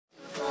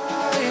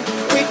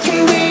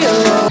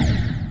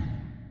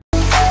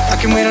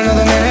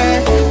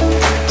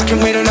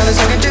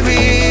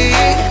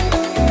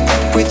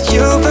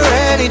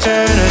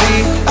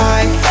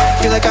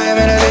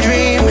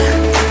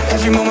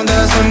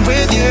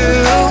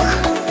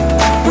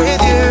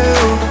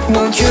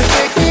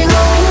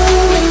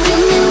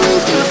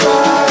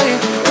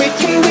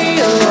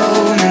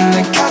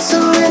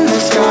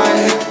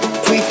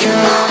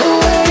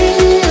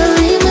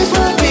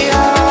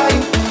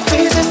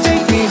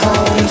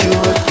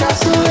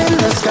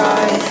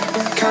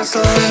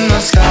castle in the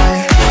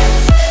sky.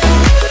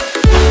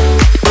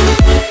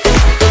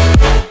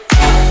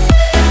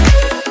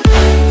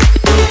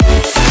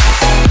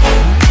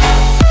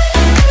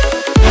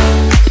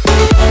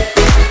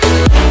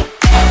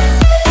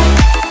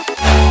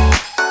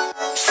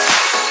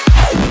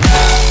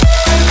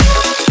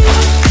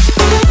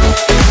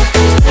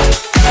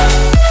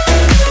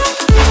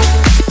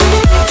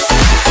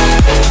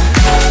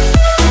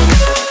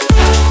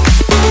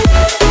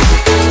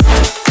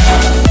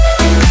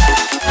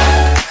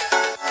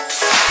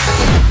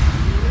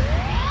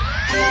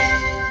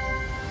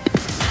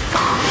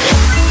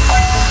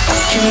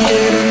 Can't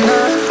get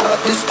enough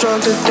of this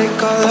drug that they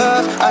call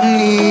love. I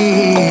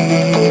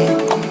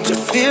need to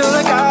feel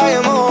like I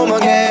am home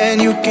again.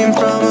 You came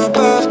from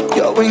above,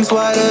 your wings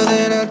wider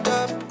than